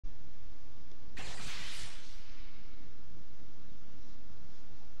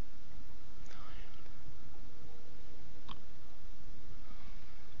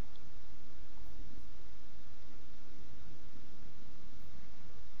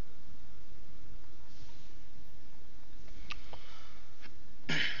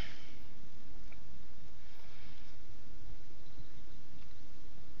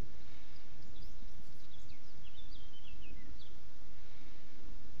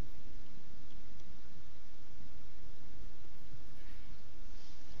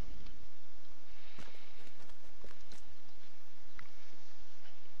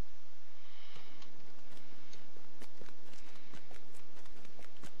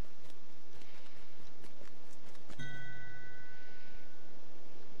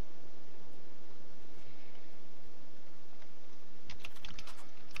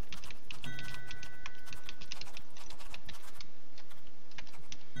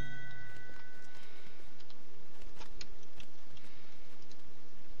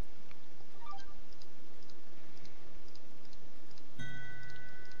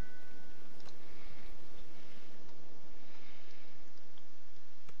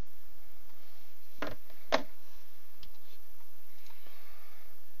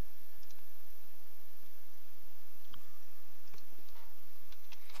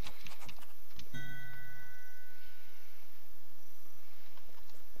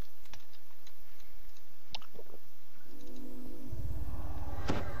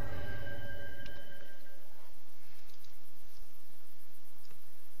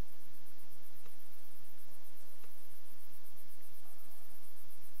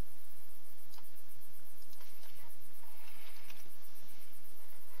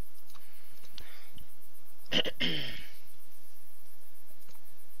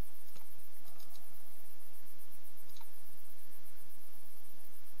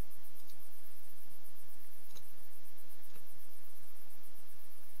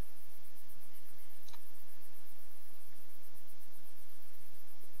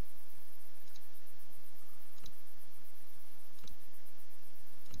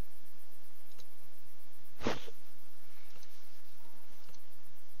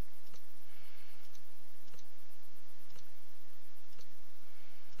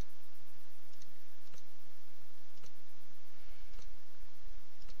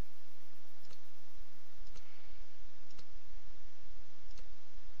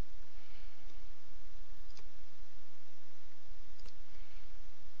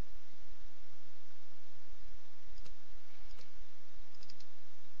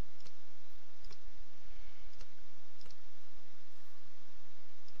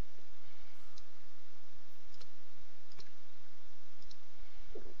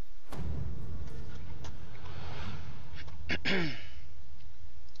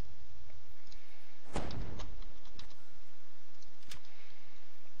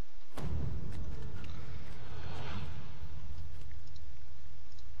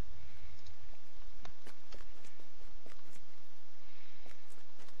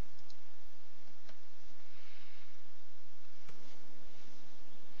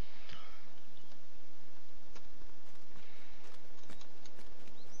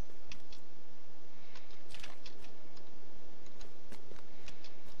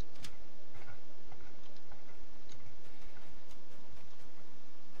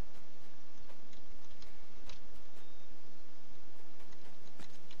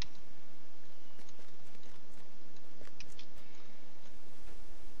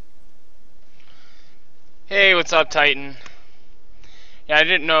Hey, what's up, Titan? Yeah, I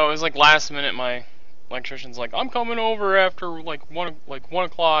didn't know. It was like last minute. My electrician's like, "I'm coming over after like 1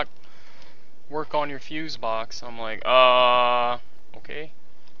 o'clock. Work on your fuse box." I'm like, okay.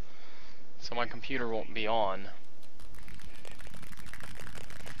 So my computer won't be on.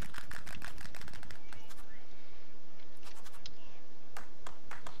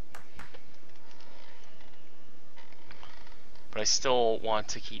 But I still want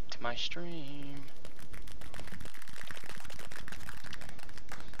to keep to my stream.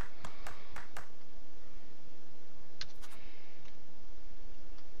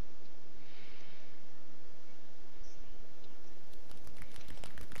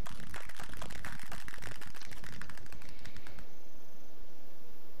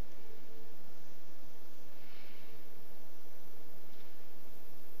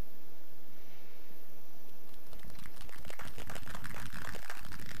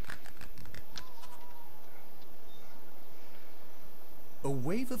 A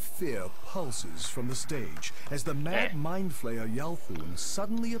wave of fear pulses from the stage as the mad mind flayer Yalthun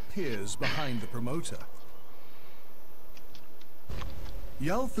suddenly appears behind the promoter.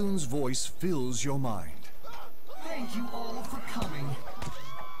 Yalthun's voice fills your mind. Thank you all for coming.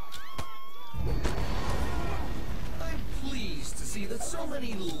 I'm pleased to see that so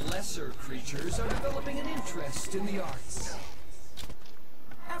many lesser creatures are developing an interest in the arts.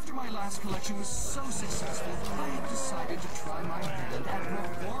 After my last collection was so successful, I have decided to try my hand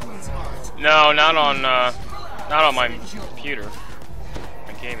at performance art. No, not on my computer.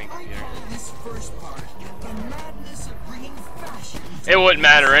 My gaming computer. This first part, the madness of bringing fashion. It wouldn't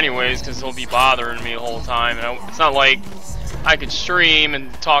matter anyways, because he'll be bothering me the whole time. And it's not like I could stream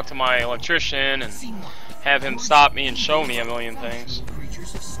and talk to my electrician and have him stop me and show me a million things.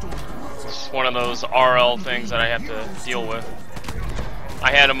 It's one of those RL things that I have to deal with. I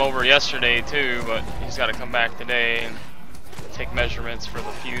had him over yesterday too, but he's got to come back today and take measurements for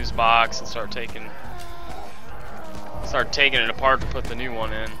the fuse box and start taking it apart to put the new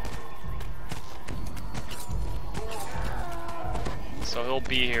one in. So he'll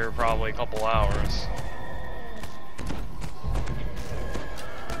be here probably a couple hours.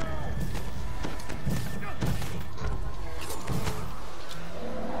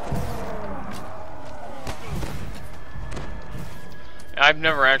 I've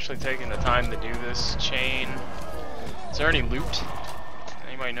never actually taken the time to do this chain. Is there any loot?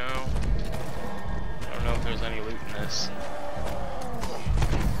 Anybody know? I don't know if there's any loot in this.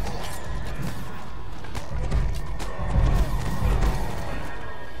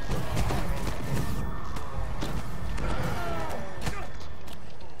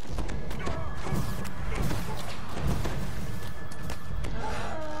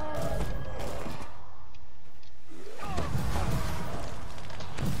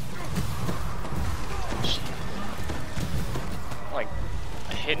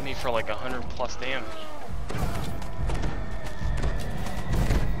 Hit me for like 100 plus damage.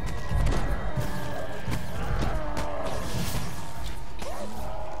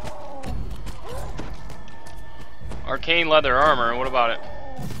 Arcane leather armor, what about it?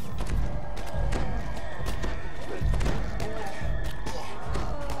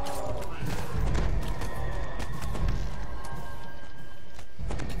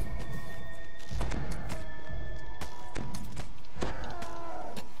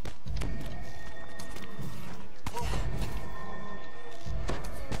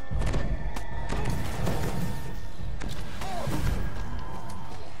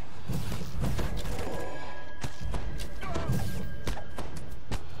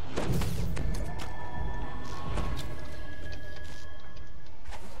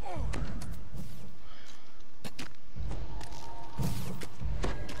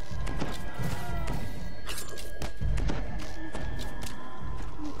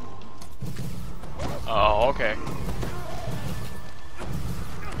 Oh, okay.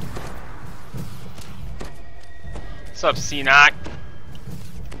 What's up, C-Knock?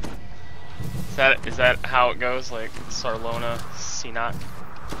 Is that how it goes? Like Sarlona, C-Knock?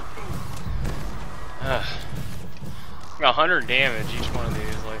 Got 100 damage each one of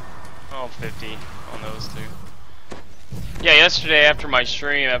these, like, oh, 50 on those two. Yeah, yesterday after my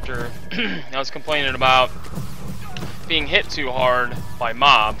stream, after I was complaining about being hit too hard by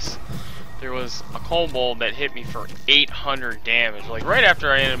mobs, there was a kobold that hit me for 800 damage, like right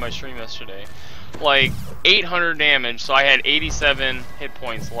after I ended my stream yesterday. Like 800 damage, so I had 87 hit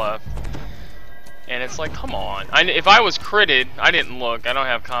points left. And it's like, come on. If I was critted, I didn't look, I don't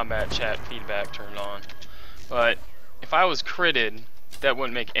have combat chat feedback turned on. But if I was critted, that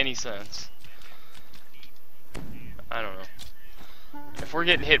wouldn't make any sense. I don't know. If we're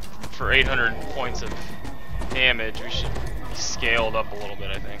getting hit for 800 points of damage, we should be scaled up a little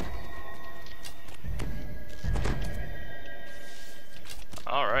bit, I think.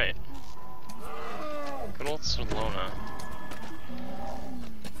 Alright. Good old Solona.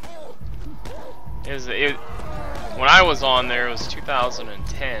 When I was on there, it was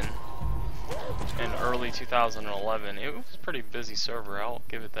 2010 and early 2011. It was a pretty busy server, I'll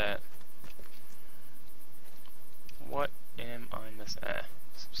give it that. What am I missing?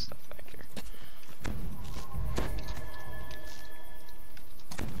 Some stuff back here.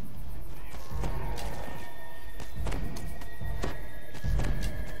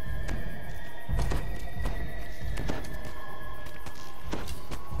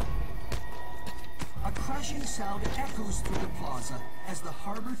 A crashing sound echoes through the plaza as the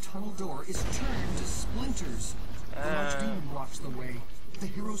harbor tunnel door is turned to splinters. The large demon blocks the way. The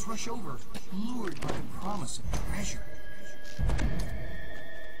heroes rush over, lured by the promise of treasure.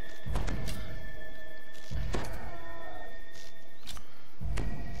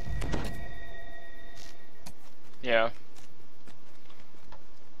 Yeah.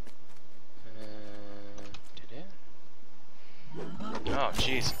 Did it? Oh,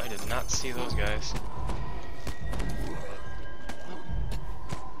 jeez, I did not see those guys.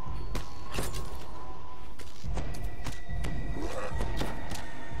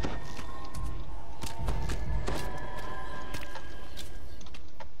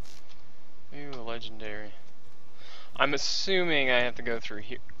 Ooh, legendary. I'm assuming I have to go through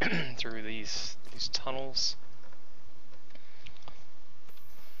here, through these tunnels.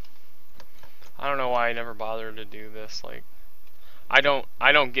 I don't know why I never bothered to do this. Like, I don't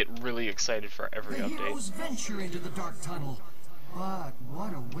get really excited for every update. The heroes venture into the dark tunnel, but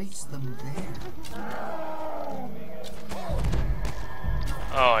what awaits them there?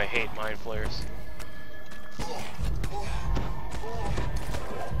 Oh, I hate mind flayers.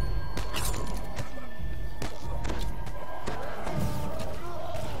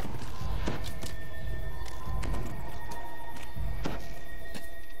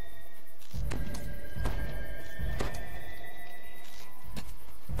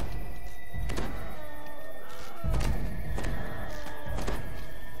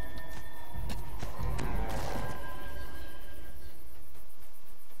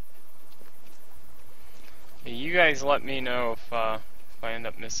 You guys let me know if I end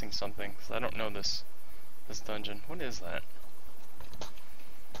up missing something, because I don't know this dungeon. What is that?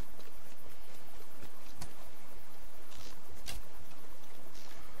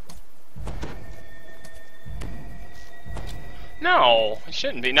 No, it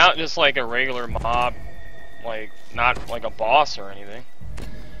shouldn't be. Not just like a regular mob, like not like a boss or anything.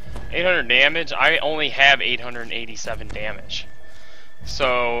 800 damage. I only have 887 damage.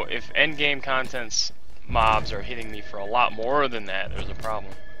 So if endgame content's mobs are hitting me for a lot more than that, there's a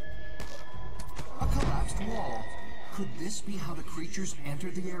problem. A collapsed wall. Could this be how the creatures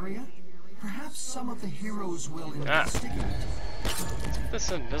entered the area? Perhaps some of the heroes will investigate.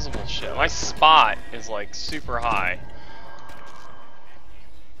 This invisible shit. My spot is like super high.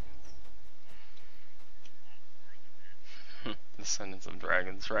 Descendants of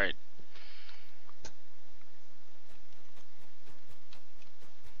Dragons, right.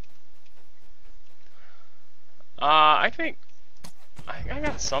 I think I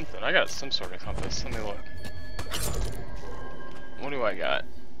got something. I got some sort of compass. Let me look. What do I got?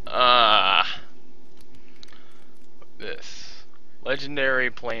 This legendary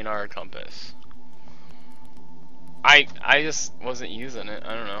planar compass. I just wasn't using it.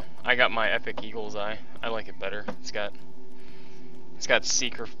 I don't know. I got my epic eagle's eye. I like it better. It's got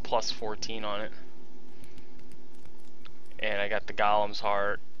Seeker plus 14 on it, and I got the Golem's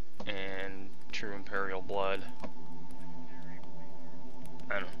heart and True Imperial Blood.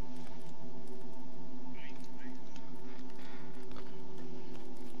 I don't know.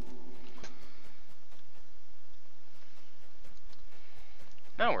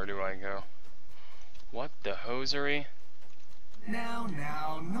 Now where do I go? What the hosiery? Now,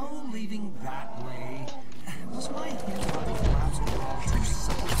 no leaving that way. Was my hint about the collapsed wall too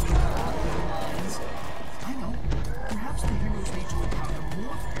subtle to get out of their minds? I know. Perhaps the heroes need to encounter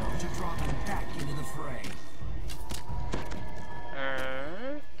more peril to draw them back into the fray.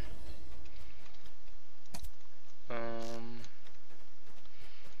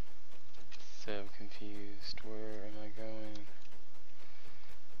 So confused. Where am I going?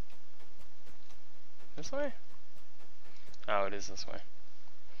 This way? Oh, it is this way.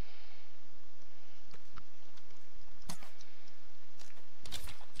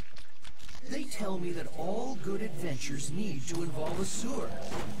 They tell me that all good adventures need to involve a sewer.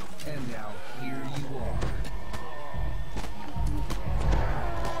 And now, here you are.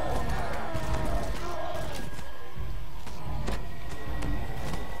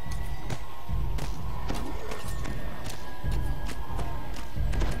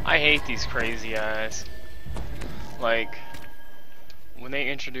 I hate these crazy eyes. Like, when they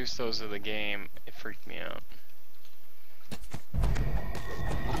introduced those to the game, it freaked me out.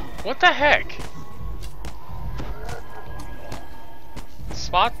 What the heck?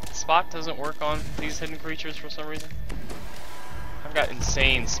 Spot doesn't work on these hidden creatures for some reason. I've got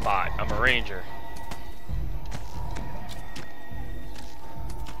insane spot. I'm a ranger.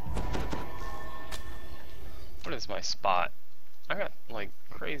 What is my spot? I got like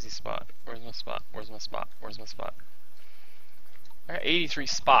crazy spot. Where's my spot? Where's my spot? Where's my spot? I got 83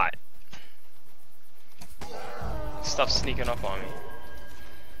 spot. Stuff's sneaking up on me.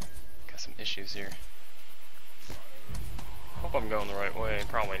 Got some issues here. Hope I'm going the right way.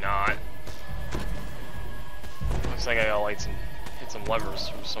 Probably not. Looks like I gotta light some, hit some levers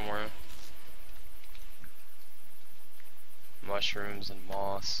from somewhere. Mushrooms and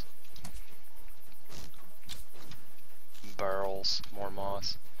moss. Barrels, more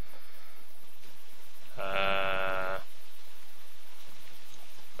moss. Oh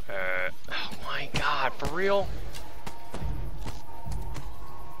my god, for real?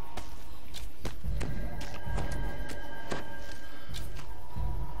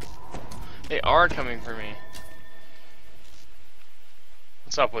 They are coming for me.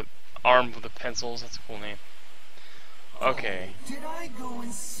 What's up with armed with the pencils? That's a cool name. Okay. Did I go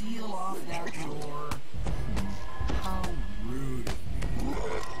and seal off that door? How rude of me.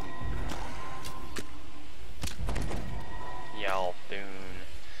 Yalthoon.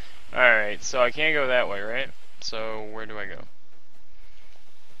 Alright, so I can't go that way, right? So where do I go?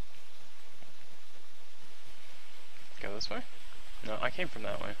 Go this way? No, I came from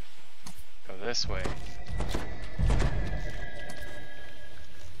that way. Go this way.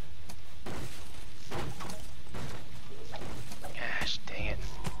 Gosh dang it.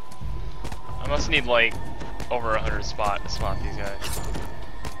 I must need like over 100 spot to spot these guys.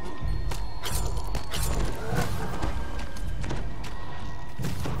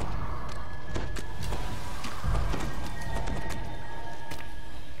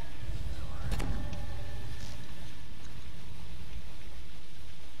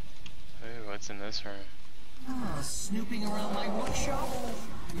 What's in this room? Snooping around my workshop?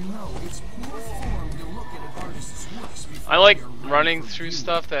 No, it's poor form to look at an artist's works before I like you're ready running for through you.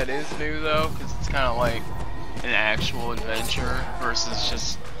 stuff that is new though, because it's kind of like an actual adventure versus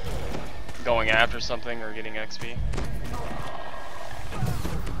just going after something or getting XP.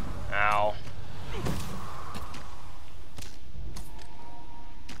 Ow.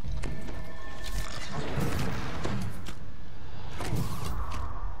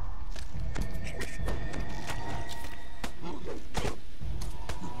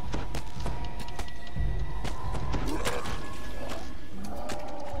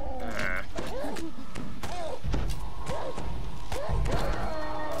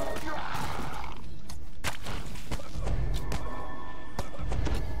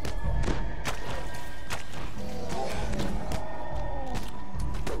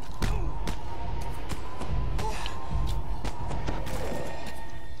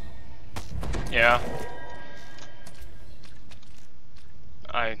 Yeah.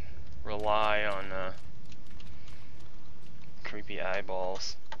 I rely on creepy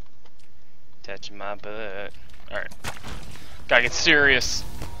eyeballs touching my butt. Alright. Gotta get serious.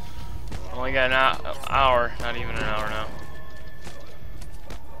 Only got an hour, not even an hour now.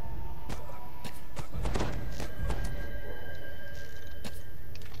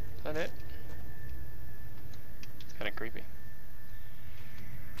 Is that it? It's kinda creepy.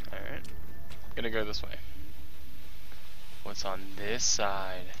 Alright. Gonna go this way. What's on this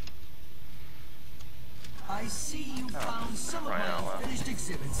side? I see you found some of right out my loud. finished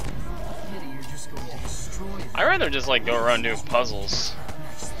exhibits. Pity you're just going to destroy them. I'd rather just like go around doing puzzles.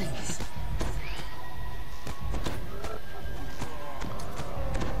 Nice things.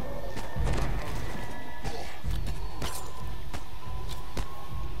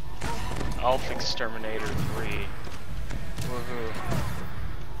 Elf Exterminator 3. Woohoo.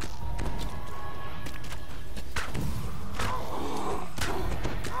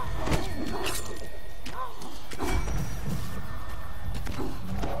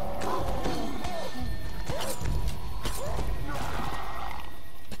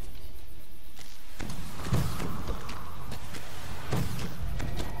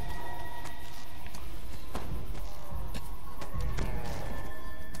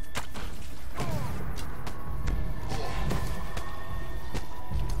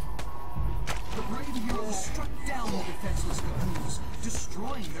 The brave heroes struck down the defenseless cocoons,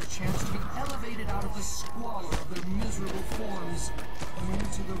 destroying their chance to be elevated out of the squalor of their miserable forms and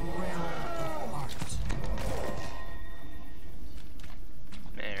into the realm of art.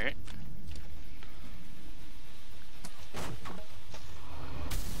 Alright.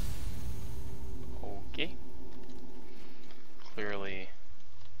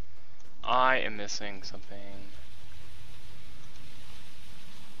 am missing something.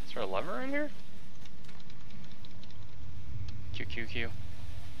 Is there a lever in here? Q, Q, Q.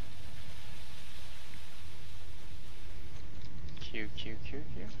 Q, Q, Q,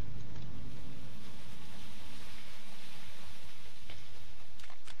 Q.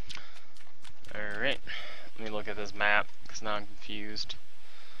 Alright, let me look at this map, because now I'm confused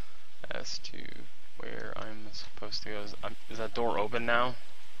as to where I'm supposed to go. Is that door open now?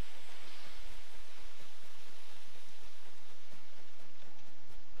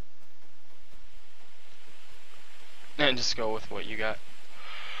 And just go with what you got.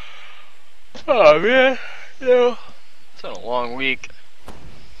 Oh man, you know, it's been a long week.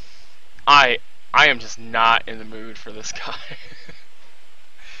 I am just not in the mood for this guy.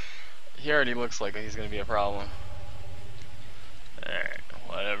 He already looks like he's gonna be a problem. Alright,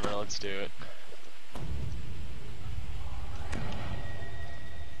 whatever, let's do it.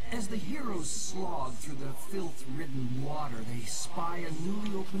 As the heroes slog through the filth-ridden water, they spy a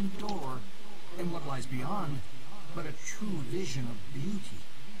newly opened door, and what lies beyond but a true vision of beauty.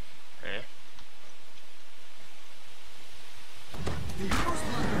 Okay. The heroes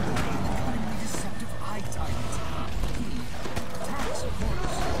blunder away the cunningly deceptive eye titans. He attacks, of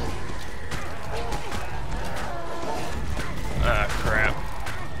course. Ah, crap.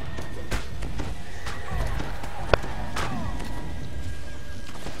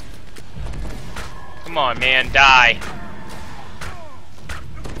 Come on, man, die.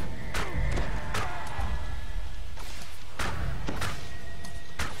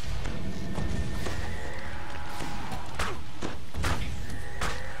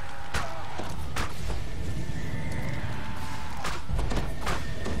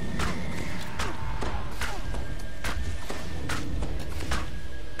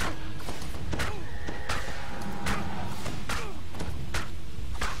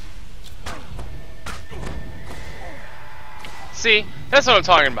 See, that's what I'm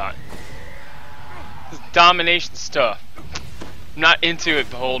talking about. This domination stuff. I'm not into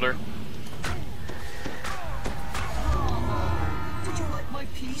it, Beholder. Did you like my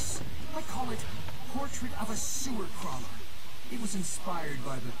piece? I call it Portrait of a Sewer Crawler. It was inspired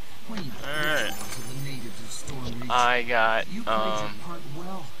by the quaint rituals of the natives of Storm Reach. I got You played your part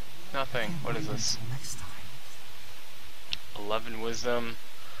well. nothing. What is this? Until next time. 11 wisdom.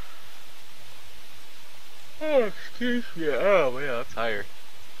 Oh, excuse me. Oh, man, I'm tired.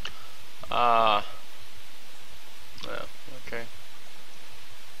 Well, okay.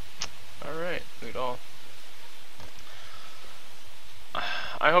 Alright, loot all.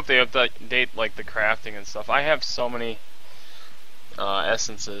 I hope they update, like, the crafting and stuff. I have so many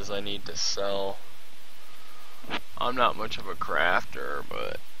essences I need to sell. I'm not much of a crafter,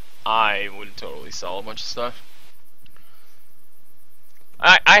 but I would totally sell a bunch of stuff.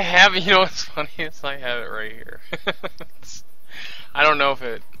 I have, you know what's funny is I have it right here. I don't know if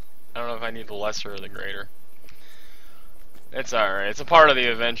I need the lesser or the greater. It's alright, it's a part of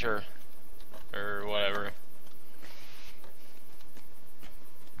the adventure. Or whatever.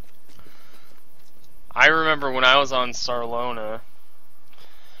 I remember when I was on Sarlona,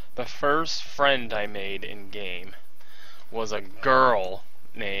 the first friend I made in game was a girl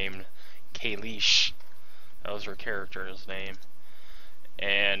named Kalish. That was her character's name.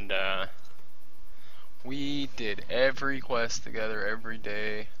 And we did every quest together every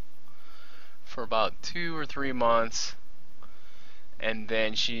day for about 2 or 3 months, and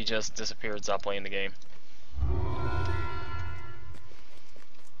then she just disappeared, stopped playing the game.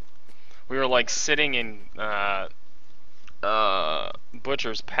 We were like sitting in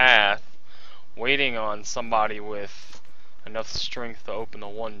Butcher's Path, waiting on somebody with enough strength to open the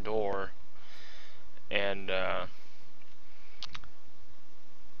one door, and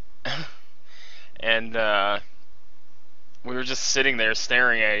we were just sitting there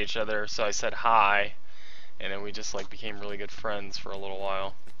staring at each other, so I said hi, and then we just like became really good friends for a little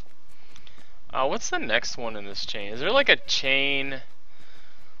while. What's the next one in this chain? Is there like a chain,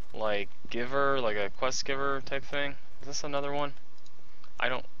 like giver, like a quest giver type thing? Is this another one? I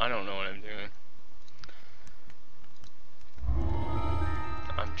don't know what I'm doing.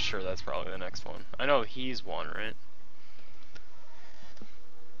 I'm sure that's probably the next one. I know he's one, right?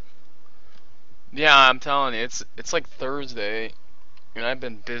 Yeah, I'm telling you, it's like Thursday, and I've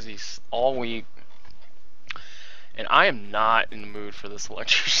been busy all week, and I am not in the mood for this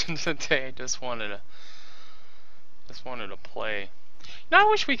electrician today. I just wanted to play. Now I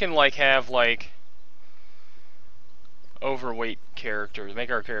wish we can like have like overweight characters,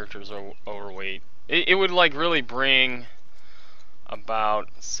 make our characters overweight. It would like really bring about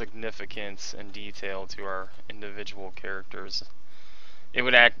significance and detail to our individual characters. It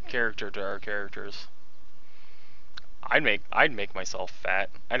would add character to our characters. I'd make myself fat.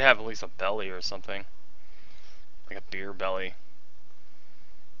 I'd have at least a belly or something. Like a beer belly.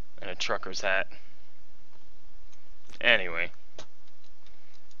 And a trucker's hat. Anyway.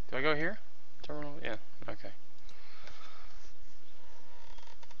 Do I go here? Terminal? Yeah, okay.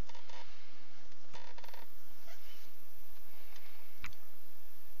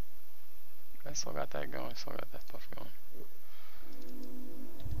 I still got that going. I still got that stuff going.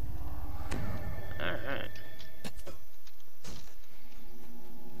 Alright.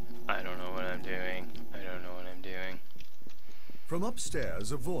 I don't know what I'm doing. I don't know what I'm doing. From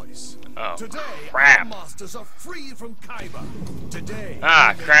upstairs, a voice. Oh, Today, crap. our masters are free from Khyber. Today,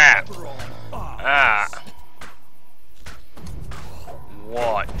 Ah, we crap. make Eberron ours. Ah.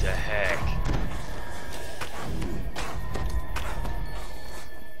 What the heck?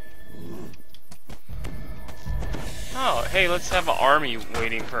 Oh, hey, let's have an army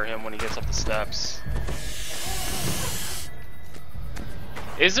waiting for him when he gets up the steps.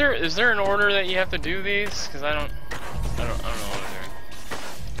 Is there an order that you have to do these? Because I don't know what I'm doing.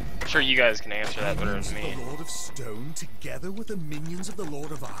 I'm sure you guys can answer that better than me. The Lord of Stone together with the minions of the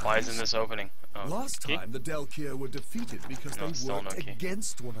Lord of Iron. Why isn't this opening? Oh, Last key? time the Dalkir were defeated because No, they still worked no key.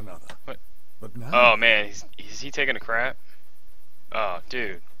 against one another. What? But now, Oh man, is he taking a crap? Oh,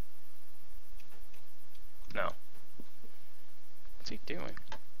 dude. No. What's he doing?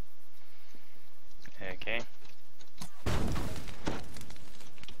 Okay.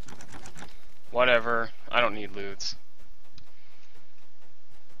 Whatever. I don't need loots.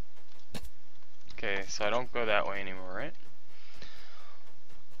 Okay, so I don't go that way anymore, right?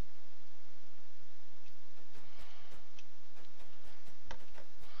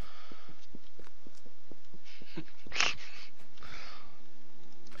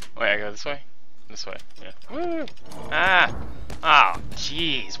 Wait, I go this way? This way, yeah. Woo! Ah! Ah, oh,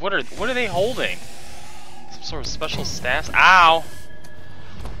 jeez. What are they holding? Some sort of special staffs? Ow!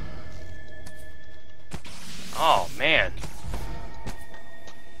 Oh man.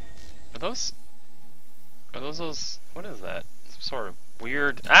 Are those what is that? Some sort of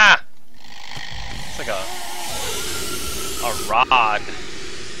weird ah! It's like a rod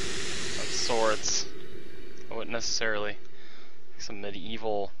of sorts. I wouldn't necessarily some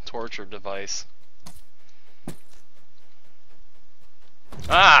medieval torture device.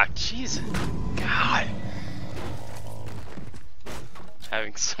 Ah, jeez. God.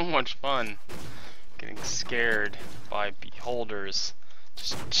 Having so much fun getting scared by beholders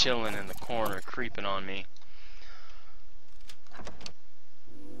just chilling in the corner, creeping on me.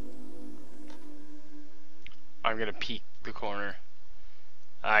 I'm gonna peek the corner.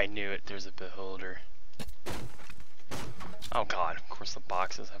 I knew it, there's a beholder. Oh god, of course the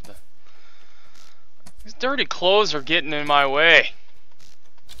boxes have to... These dirty clothes are getting in my way.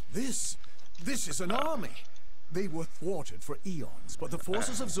 this is an army. They were thwarted for eons, but the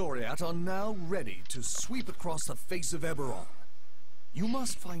forces of Zoriat are now ready to sweep across the face of Eberron. You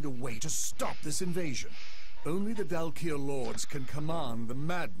must find a way to stop this invasion. Only the Dalkir lords can command the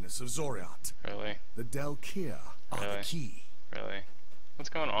madness of Zoriat. Really? The Dalkir are the key. Really? What's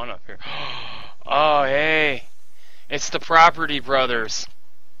going on up here? Oh, hey. It's the Property Brothers.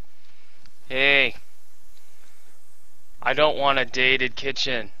 Hey. I don't want a dated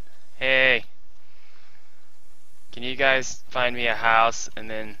kitchen. Hey. Can you guys find me a house and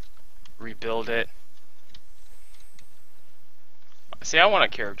then rebuild it? See, I want a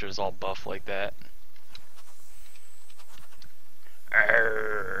character that's all buff like that.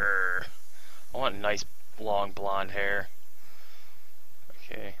 Arrgh. I want nice long blonde hair.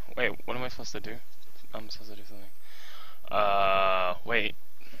 Okay. Wait, what am I supposed to do? I'm supposed to do something. Wait.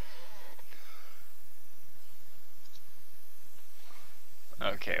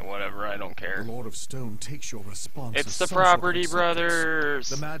 Okay, whatever, I don't care. The Lord of Stone takes your response. It's the Property Brothers.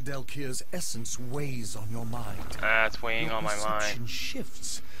 The Mad Dalkir's essence weighs on your mind. It's weighing on my mind.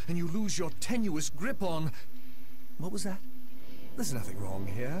 Shifts, and you lose your tenuous grip on... What was that? There's nothing wrong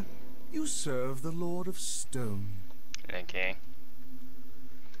here. You serve the Lord of Stone. Okay.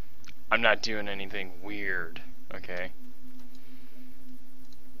 I'm not doing anything weird, okay?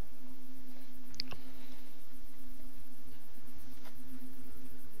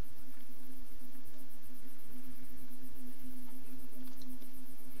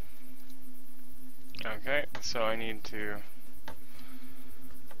 Okay, so I need to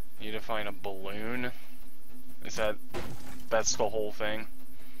find a balloon. Is that's the whole thing?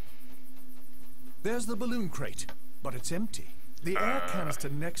 There's the balloon crate, but it's empty. The air canister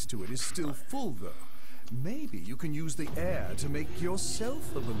next to it is still full, though. Maybe you can use the air to make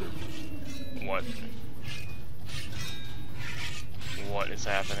yourself a balloon. What? What is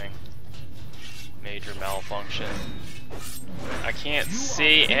happening? Major malfunction. I can't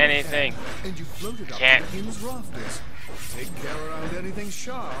see anything. And you floated up Can't. the inn's rafters. Take care around anything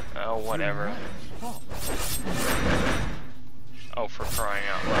sharp. Oh, whatever. You might pop. Oh, for crying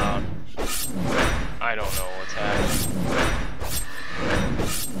out loud. I don't know what's happening.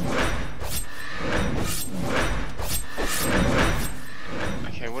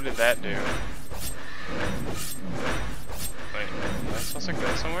 Okay, what did that do? Wait, am I supposed to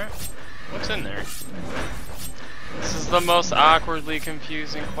go somewhere? What's in there? This is the most awkwardly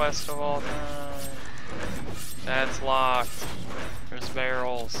confusing quest of all time. That's locked. There's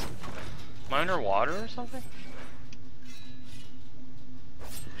barrels. Am I underwater or something?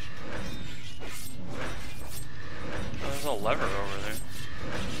 Oh, there's a lever over there.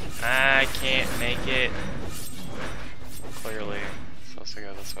 I can't make it. Clearly, I'm supposed to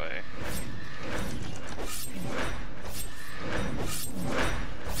go this way.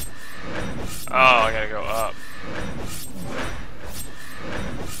 Oh, I gotta go up.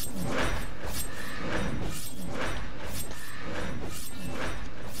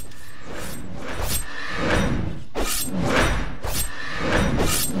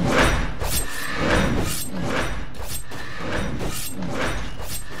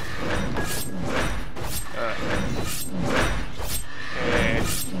 Okay.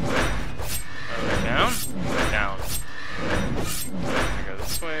 Down? Down. I'm gonna go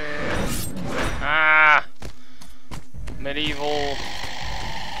this way. Ah! Medieval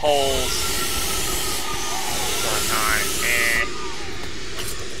holes.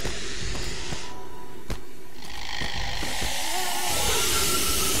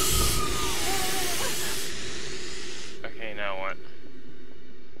 Okay, now what?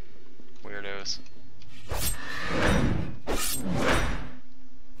 Weirdos.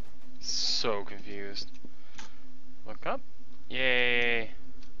 So confused. Look up. Yay.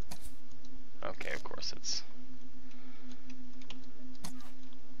 Okay, of course it's...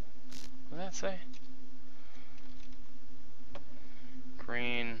 What did that say?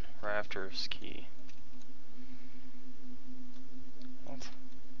 Green rafters key. What?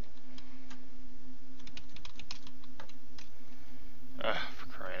 Ugh, for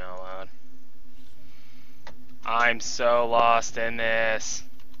crying out loud. I'm so lost in this.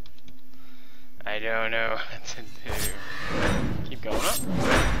 I don't know what to do. Keep going up.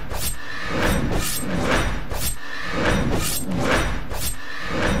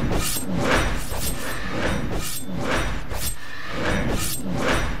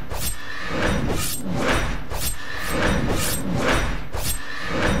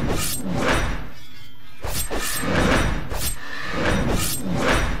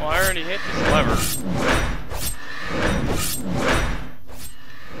 Well, I already hit this lever.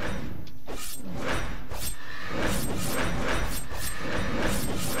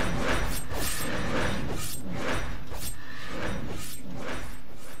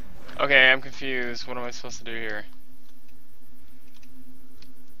 Okay, I'm confused. What am I supposed to do here?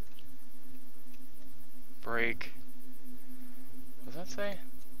 Break. What does that say?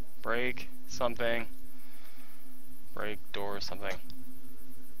 Break something. Break door something.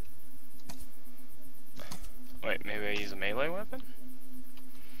 Wait, maybe I use a melee weapon?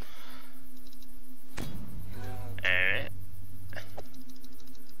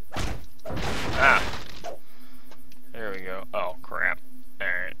 Ah! There we go. Oh, crap.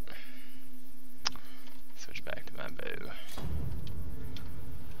 Alright. Switch back to my bow.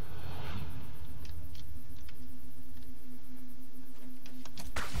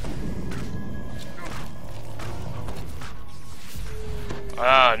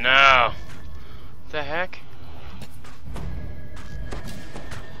 Oh, no. What the heck?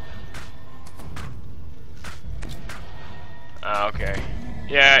 Oh, okay.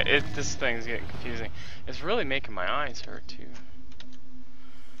 Yeah, this thing's getting confusing. It's really making my eyes hurt too.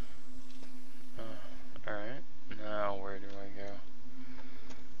 Alright, now where do I go?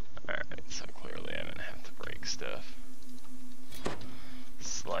 Alright, so clearly I'm gonna have to break stuff.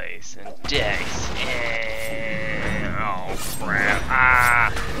 Slice and dice. Oh crap.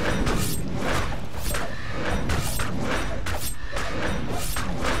 Ah!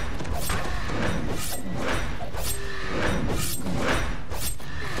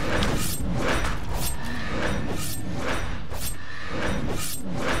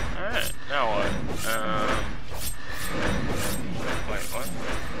 Alright, now what? Wait, what?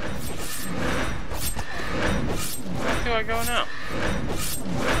 Where do I go now?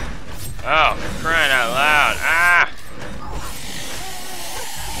 Oh, for crying out loud. Ah!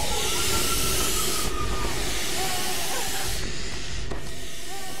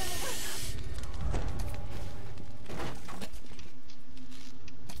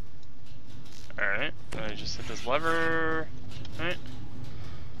 this lever. Right?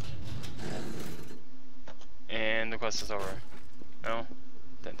 And the quest is over. No?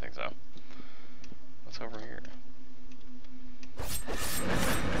 Didn't think so. What's over here?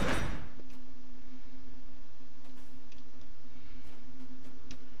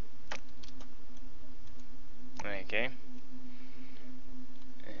 Okay.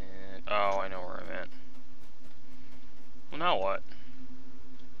 And oh, I know where I'm at. Well, now what?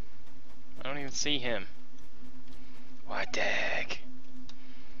 I don't even see him. What the heck?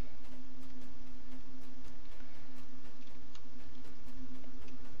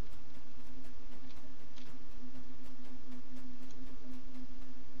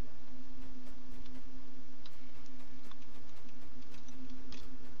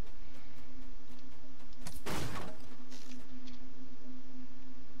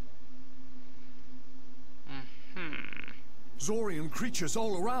 Zorian creatures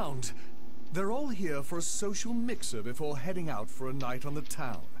all around. They're all here for a social mixer before heading out for a night on the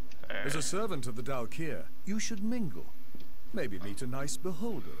town. As a servant of the Dalkir, you should mingle. Maybe meet a nice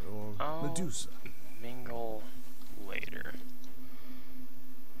beholder or Medusa. Mingle later.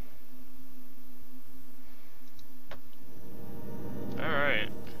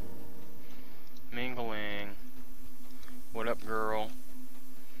 Alright. Mingling. What up, girl?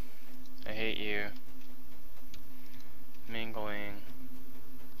 I hate you. Mingling.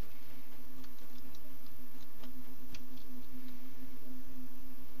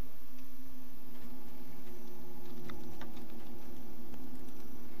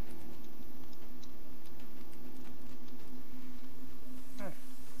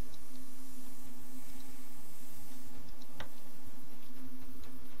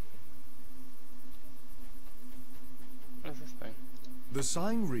 What is this thing? The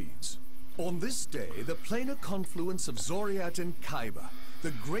sign reads, on this day, the planar confluence of Zoriat and Kaiba,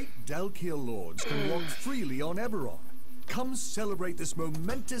 the great Dalkir lords can walk freely on Eberron. Come celebrate this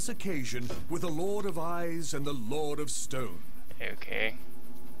momentous occasion with the Lord of Eyes and the Lord of Stone. Okay.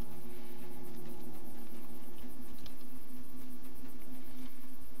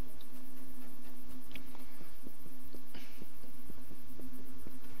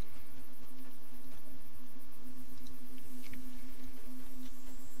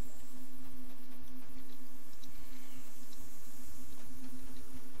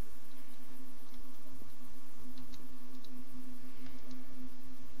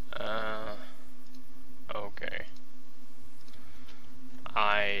 Okay.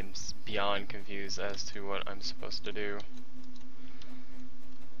 I'm beyond confused as to what I'm supposed to do.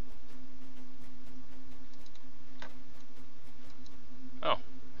 Oh,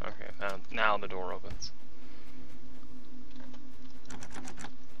 okay. Now the door opens.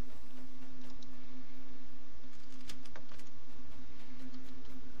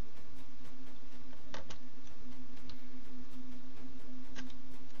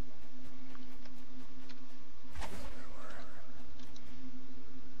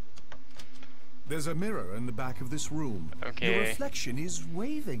 There's a mirror in the back of this room. Okay. Your reflection is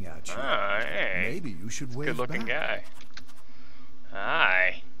waving at you. Ah, hey. Maybe you should wave Good-looking back. guy.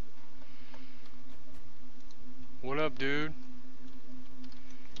 Hi. What up, dude?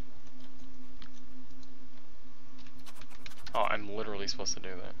 Oh, I'm literally supposed to do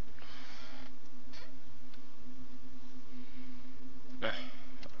that.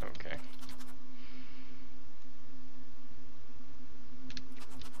 Okay.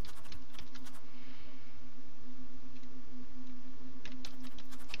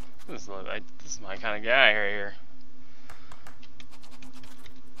 This is my kind of guy right here.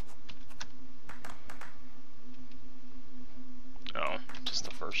 Oh, just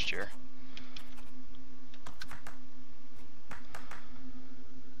the first year.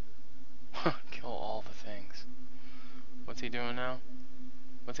 Kill all the things. What's he doing now?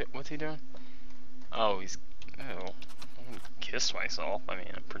 What's he doing? Oh, he's I'm gonna kiss myself. I mean,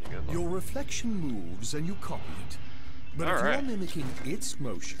 I'm pretty good looking. Your reflection moves and you copy it. But if you're mimicking its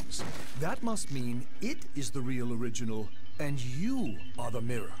motions, that must mean it is the real original and you are the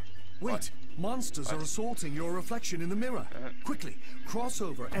mirror. Wait, monsters are assaulting your reflection in the mirror. Quickly, cross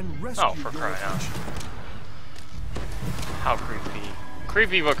over and rescue for your crying out. reflection. How creepy.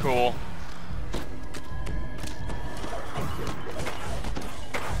 Creepy but cool.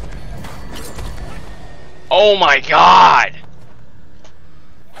 Oh my god!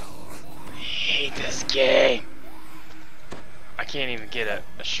 I hate this game. I can't even get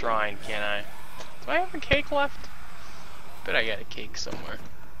a shrine, can I? Do I have a cake left? Bet I got a cake somewhere.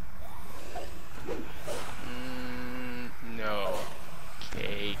 No.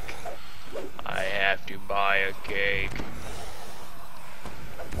 Cake. I have to buy a cake.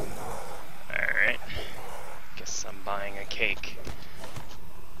 Alright. Yes, I'm buying a cake.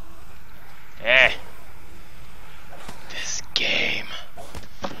 Eh. This game.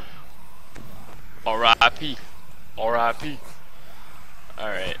 R.I.P. R.I.P.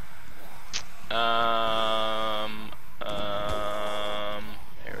 Alright.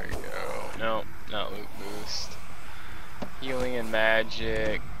 Here we go. Nope, not loot boost. Healing and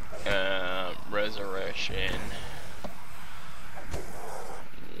magic. Resurrection.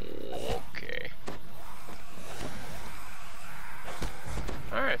 Okay.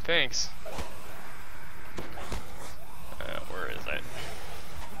 Alright, thanks. Where is it?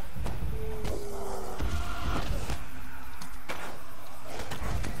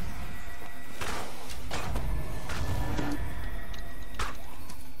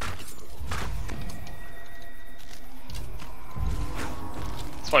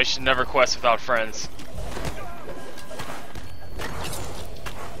 That's why you should never quest without friends.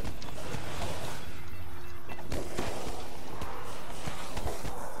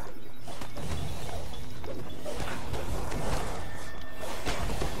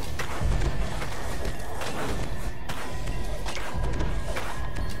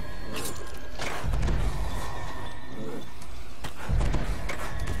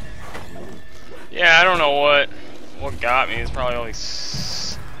 Yeah, I don't know what got me. It's probably all these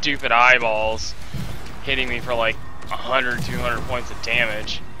stupid eyeballs hitting me for like 100, 200 points of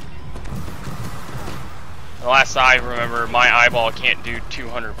damage. The last I remember, my eyeball can't do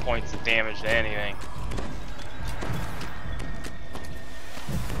 200 points of damage to anything.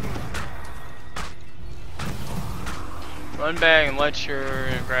 Run back and let your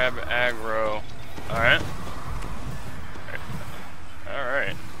grab aggro. Alright.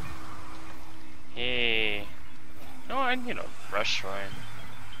 Alright. Hey. No, I need a rush shrine.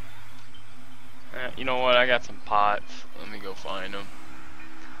 You know what? I got some pots. Let me go find them.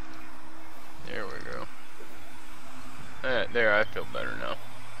 There we go. There, I feel better now.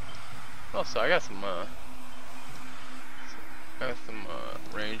 Also, I got some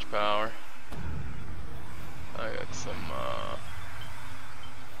range power. I got some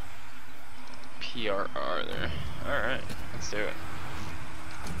PRR there. Alright, let's do it.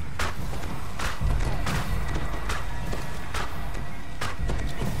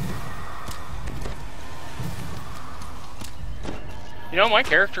 You know, my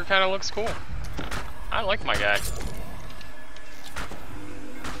character kind of looks cool. I like my guy.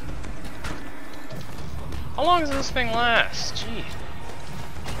 How long does this thing last? Gee.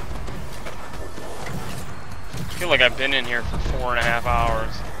 I feel like I've been in here for 4.5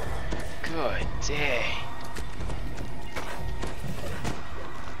 hours. Good day.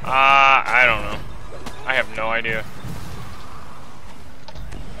 I don't know. I have no idea.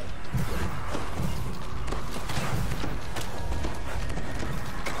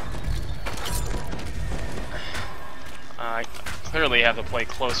 I clearly have to play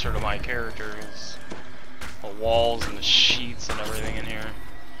closer to my characters. The walls and the sheets and everything in here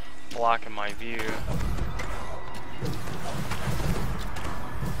blocking my view.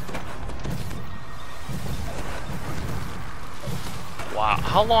 Wow,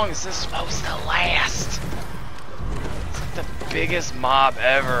 how long is this supposed to last? It's like the biggest mob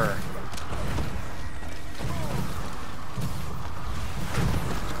ever.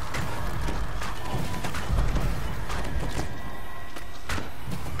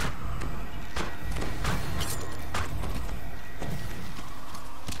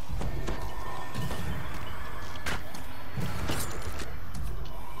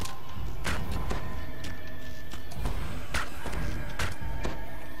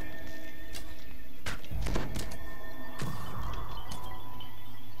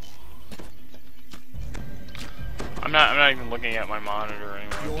 I'm not even looking at my monitor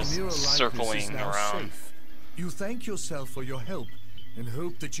anymore. I'm just circling around. Safe. You thank yourself for your help and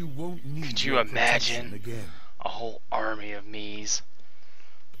hope that you won't need. Could you imagine again? A whole army of me's?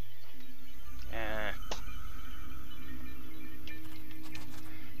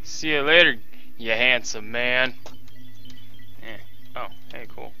 See you later, you handsome man. Oh, hey,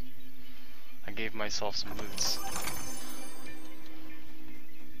 cool. I gave myself some boots.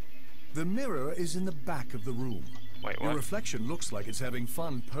 The mirror is in the back of the room. Wait, what? Your reflection looks like it's having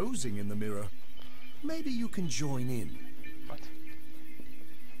fun posing in the mirror. Maybe you can join in. What?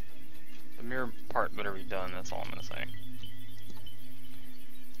 The mirror part better be done, that's all I'm gonna say.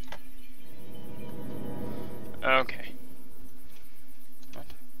 Okay. What?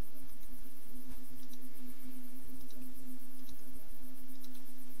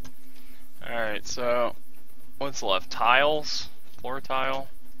 Alright, so what's left? Tiles? Floor tile?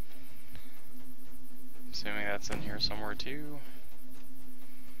 Assuming that's in here somewhere too.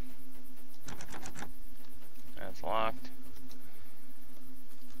 That's locked.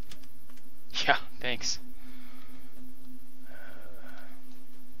 Yeah, thanks.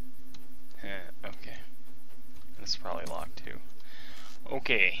 Okay. This is probably locked too.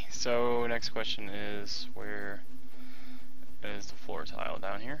 Okay, so next question is, where is the floor tile?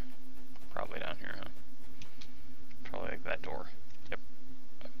 Down here? Probably down here, huh? Probably like that door. Yep,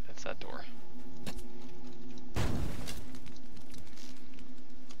 that's that door.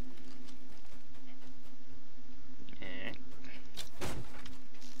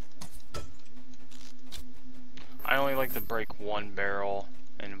 I only like to break one barrel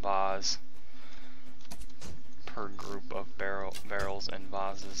and vase per group of barrels and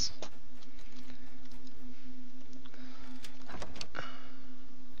vases.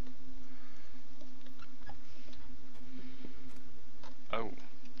 Oh.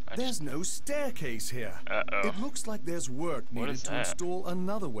 There's no staircase here. Uh-oh. It looks like there's work needed to install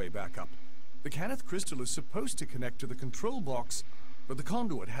another way back up. The Caneth crystal is supposed to connect to the control box, but the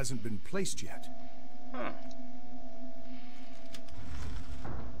conduit hasn't been placed yet. Huh.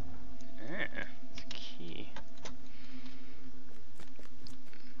 Yeah, it's a key.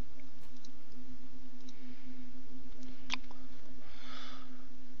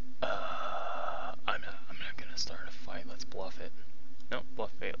 I'm not gonna start a fight. Let's bluff it. No,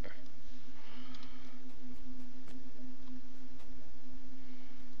 bluff failure.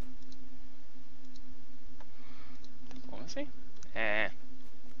 Diplomacy?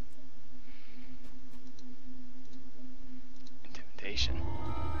 Intimidation.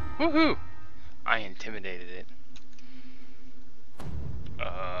 Woohoo! I intimidated it.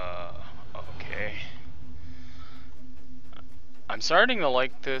 Okay. I'm starting to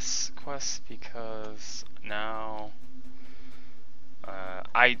like this quest because now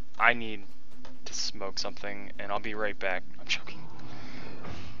I need to smoke something, and I'll be right back. I'm joking.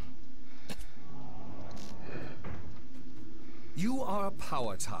 You are a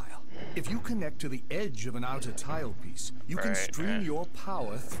power tile. If you connect to the edge of an outer tile piece, you can stream your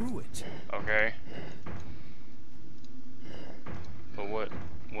power through it. Okay. But where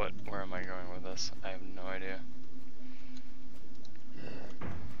am I going with this? I have no idea.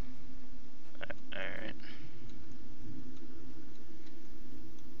 Alright.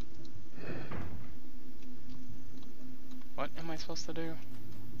 What am I supposed to do?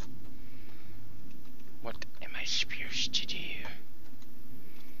 What am I supposed to do?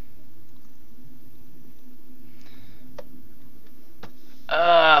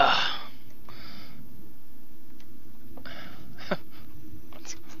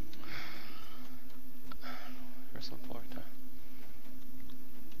 Where's the floor to?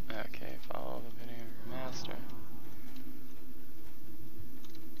 Okay, follow the video of your master.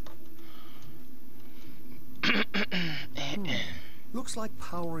 Looks like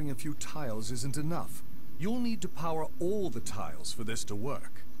powering a few tiles isn't enough. You'll need to power all the tiles for this to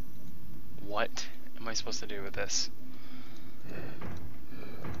work. What am I supposed to do with this?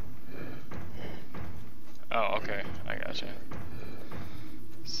 Oh, okay, I gotcha.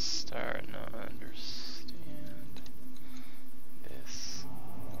 Starting to understand this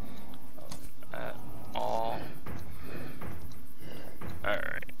at all.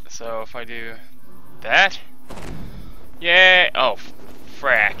 Alright, so if I do that, yay! Oh,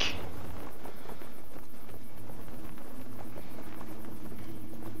 frack.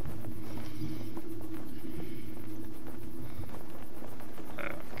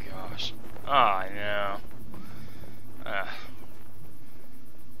 Oh gosh. Oh no.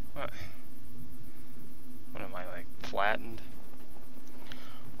 What am I, like, flattened?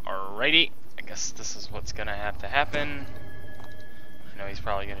 Alrighty, I guess this is what's gonna have to happen. I know he's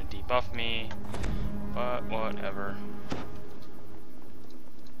probably gonna debuff me, but whatever.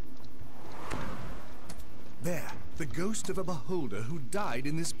 There, the ghost of a beholder who died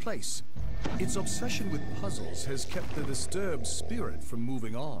in this place. Its obsession with puzzles has kept the disturbed spirit from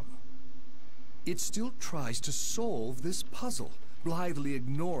moving on. It still tries to solve this puzzle, blithely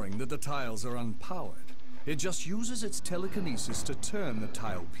ignoring that the tiles are unpowered. It just uses its telekinesis to turn the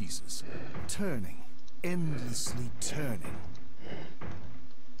tile pieces. Turning. Endlessly turning.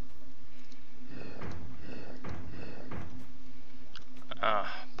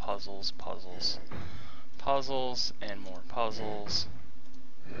 Puzzles, puzzles. Puzzles and more puzzles.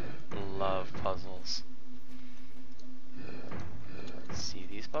 Love puzzles. See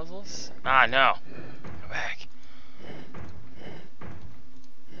these puzzles? Ah, no. Go back.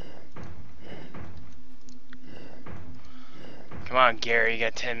 Come on, Gary, you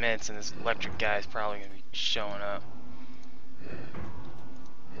got 10 minutes and this electric guy is probably going to be showing up.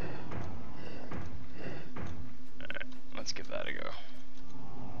 Alright, let's give that a go.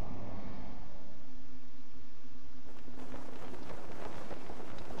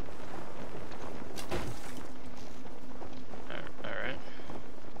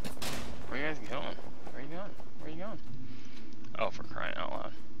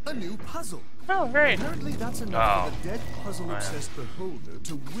 A new puzzle. Oh, great. Apparently that's enough for the dead puzzle-obsessed beholder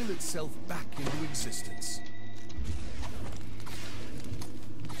to will itself back into existence.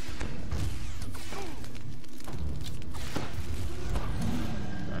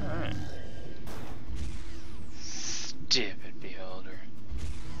 Alright. Stupid beholder.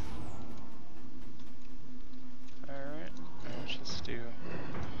 Alright, let's just do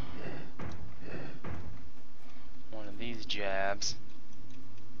one of these jabs.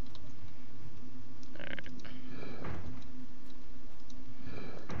 Alright.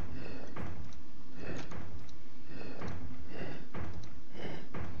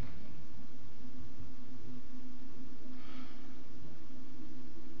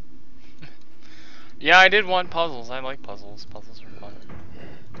 Yeah, I did want puzzles. I like puzzles. Puzzles are fun.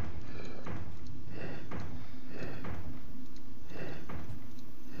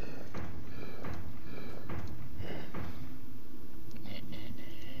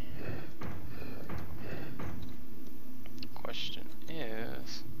 Question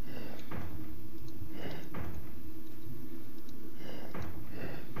is,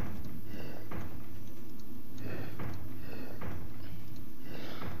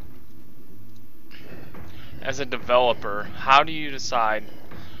 as a developer, how do you decide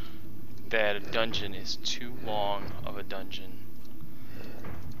that a dungeon is too long of a dungeon?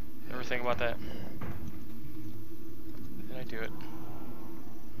 Ever think about that? Did I do it?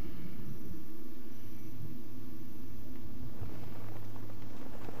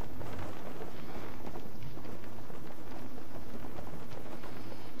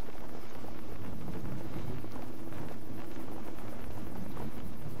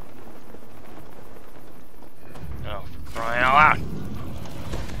 Oh, for crying out loud!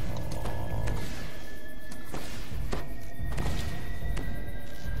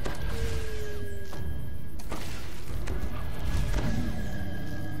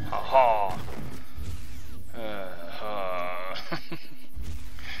 Ha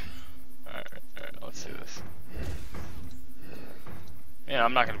Alright, let's see this. Yeah,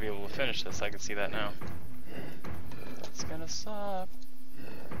 I'm not gonna be able to finish this, I can see that now. That's gonna suck,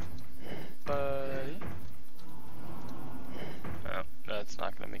 buddy. Oh, that's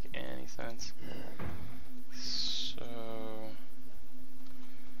not gonna make any sense. So,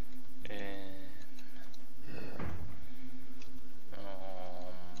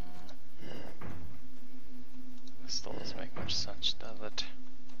 still doesn't make much sense, does it?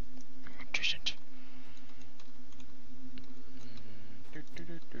 It doesn't. I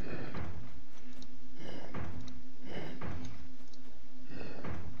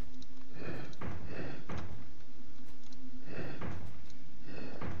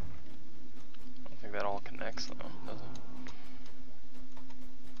don't think that all connects though, does it?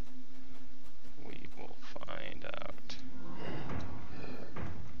 We will find out.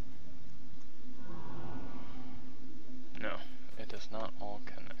 No, it does not all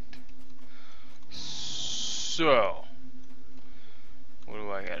connect. So, what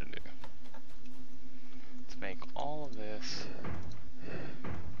do I gotta do? Let's make all of this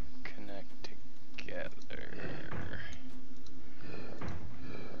connect together.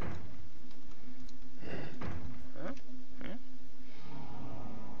 Huh? Yeah.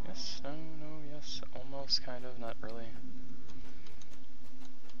 Yes, no, yes, almost, kind of, not really.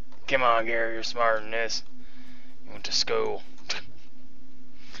 Come on, Gary, you're smarter than this. You went to school.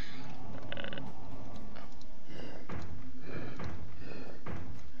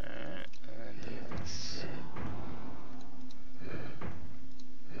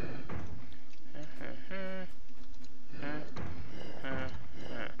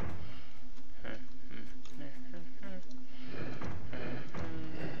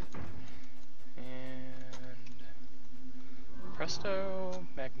 Presto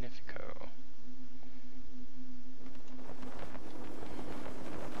Magnifico.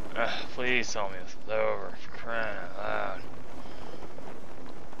 Please tell me this is over, for crying out loud.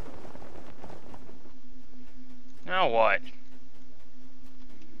 Now what?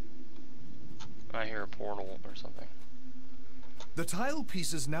 I hear a portal or something. The tile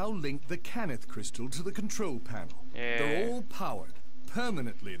pieces now link the Canith crystal to the control panel. Yeah. They're all powered,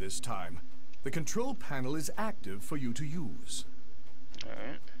 permanently this time. The control panel is active for you to use.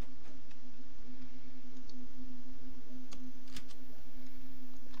 Alright.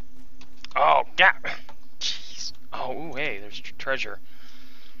 Oh, God! Jeez. Oh, ooh, hey, there's treasure.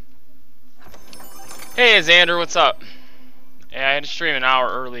 Hey, Xander, what's up? Yeah, I had to stream an hour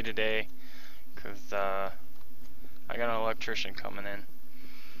early today, because, I got an electrician coming in,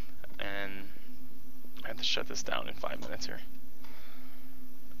 and I have to shut this down in 5 minutes here.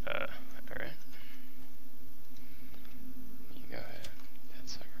 Alright. You go ahead. Dead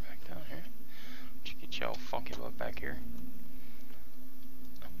sucker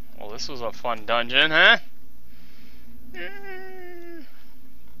this was a fun dungeon, huh? It's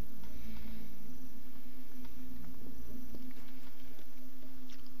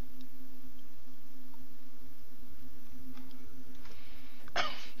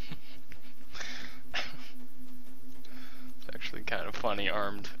actually kind of funny,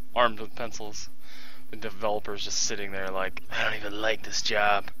 armed with pencils. The developer's just sitting there like, I don't even like this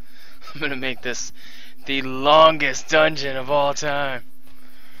job. I'm gonna make this the longest dungeon of all time.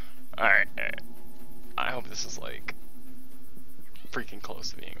 Alright. I hope this is like freaking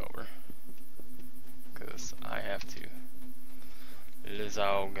close to being over. Because I have to.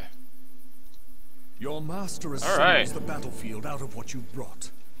 Lizog. Your master assumes the battlefield out of what you've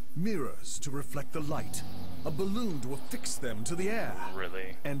brought. Mirrors to reflect the light, a balloon to affix them to the air.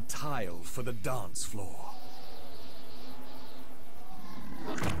 Really? And tile for the dance floor.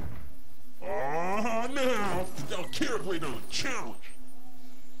 Now, can't wait on a challenge.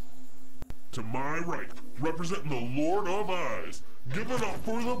 To my right, representing the Lord of Eyes, give it up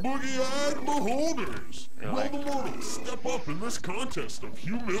for the boogie-eyed beholders. Really? Will the mortals step up in this contest of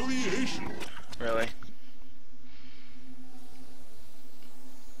humiliation? Really?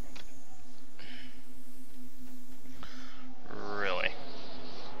 Really?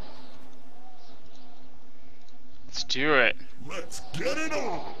 Let's do it. Let's get it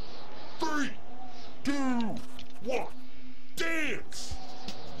on. 3, 2, 1, dance!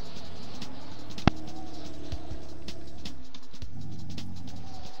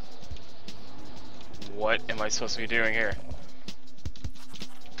 What am I supposed to be doing here?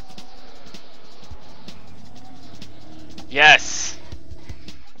 Yes!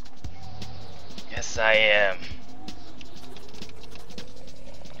 Yes, I am.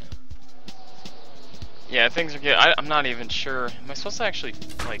 Yeah, things are good. I'm not even sure. Am I supposed to actually,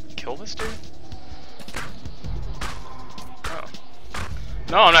 like, kill this dude? Oh.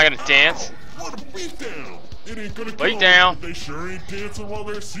 No, I'm not gonna dance. Ow, what a beatdown! It ain't gonna Lay kill down. them, but they sure ain't dancing while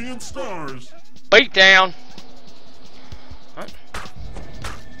they're seeing stars. Wait down. What?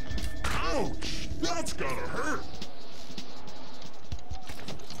 Ouch! That's gotta hurt.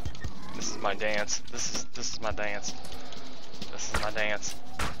 This is my dance. This is my dance. This is my dance.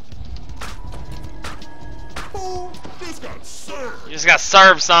 Oh, this got served. You just got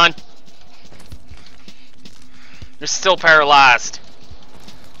served, son. You're still paralyzed.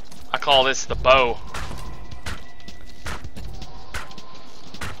 I call this the bow.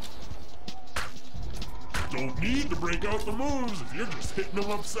 Don't need to break out the moves if you're just hitting them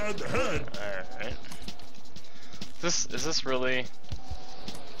upside the head. Alright. Is this really...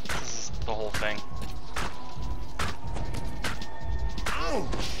 This is the whole thing.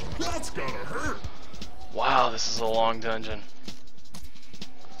 Ouch! That's gotta hurt. Wow, this is a long dungeon.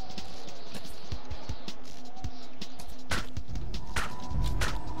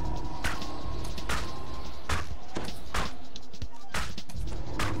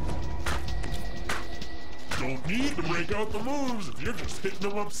 Don't need to break out the moves if you're just hitting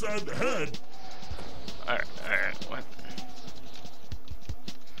them upside the head. Alright, what?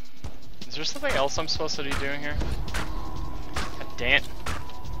 Is there something else I'm supposed to be doing here? God damn it.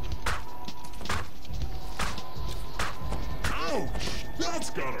 Ouch! That's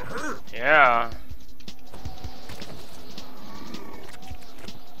gotta hurt. Yeah.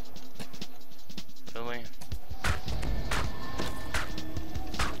 Really?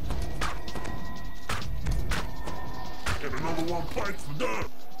 And another one bites the dust.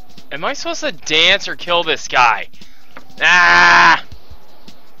 Am I supposed to dance or kill this guy? Ah!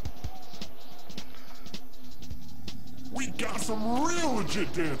 We got some real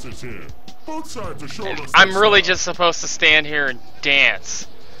legit dancers here. Both sides are showing us. I'm their really style. just supposed to stand here and dance.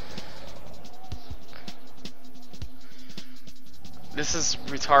 This is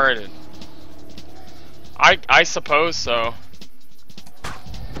retarded. I suppose so.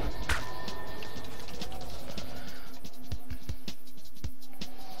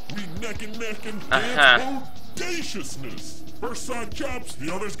 We neck and dance bodaciousness. First side chops,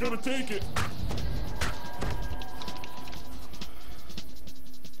 the other's gonna take it.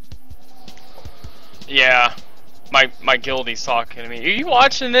 Yeah, my guildie's talking to me. Are you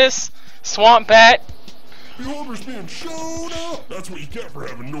watching this, Swamp Bat? The order's being shown up. That's what you get for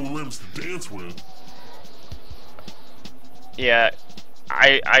having no limbs to dance with. Yeah,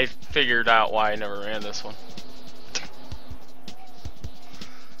 I figured out why I never ran this one.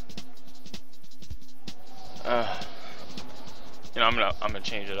 You know, I'm gonna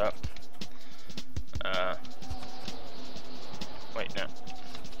change it up. Wait, no.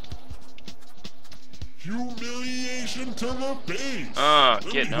 Humiliation to the face.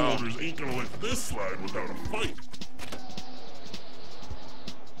 Get no. Holders ain't gonna let this slide without a fight.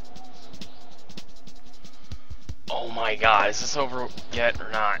 my god, is this over yet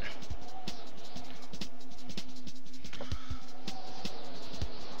or not?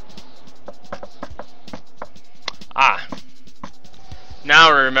 Ah. Now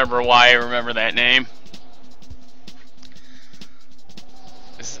I remember why I remember that name.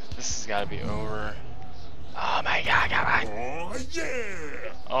 This has got to be over. Oh my god, come on. Oh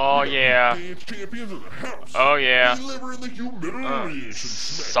yeah! Oh yeah. Dance champions of the house. Oh yeah. Delivering the humiliation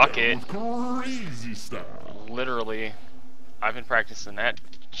suck smackdown it. with crazy style. Literally, I've been practicing that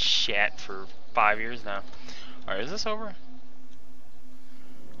shit for 5 years now. Alright, is this over?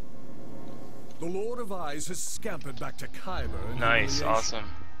 The Lord of Eyes has scampered back to Kyber in Nice, humiliation.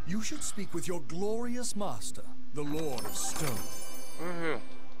 awesome. You should speak with your glorious master, the Lord of Stone. Woohoo.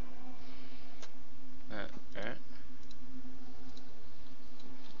 Alright.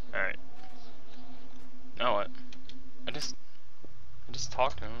 Alright. Now what? I just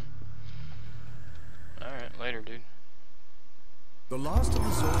talked to him. Alright, later, dude. The last of the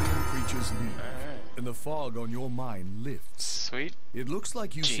Zorian creatures leave, Alright. and the fog on your mind lifts. Sweet. It looks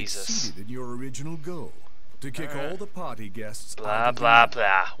like you Jesus. succeeded in your original goal, to kick all the party guests Blah, out of blah, the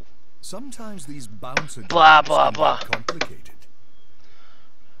blah. Sometimes these bouncer Blah, jobs blah, can blah. get complicated.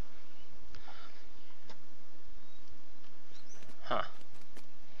 Huh.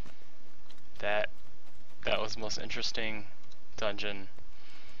 That was the most interesting dungeon.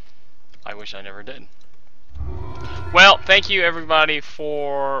 I wish I never did. Well, thank you everybody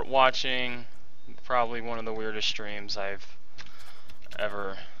for watching. Probably one of the weirdest streams I've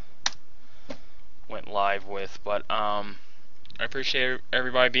ever went live with, but I appreciate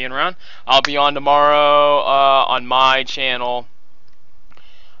everybody being around. I'll be on tomorrow on my channel,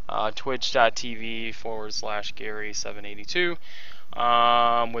 twitch.tv/Gary782,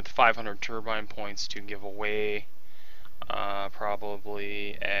 with 500 turbine points to give away,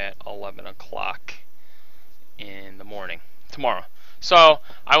 probably at 11 o'clock in the morning tomorrow. So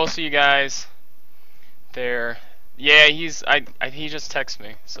I will see you guys there. Yeah, he just texted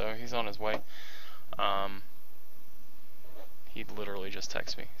me, so he's on his way. He literally just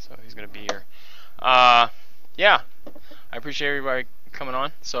texted me, so he's gonna be here. Yeah, I appreciate everybody coming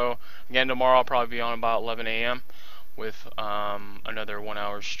on. So again, tomorrow I'll probably be on about 11 a.m. with another 1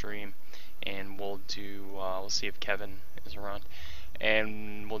 hour stream, and we'll see if Kevin is around,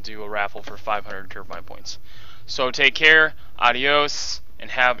 and we'll do a raffle for 500 turbine points. So take care, adios,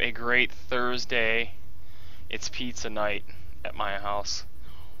 and have a great Thursday. It's pizza night at my house.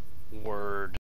 Word.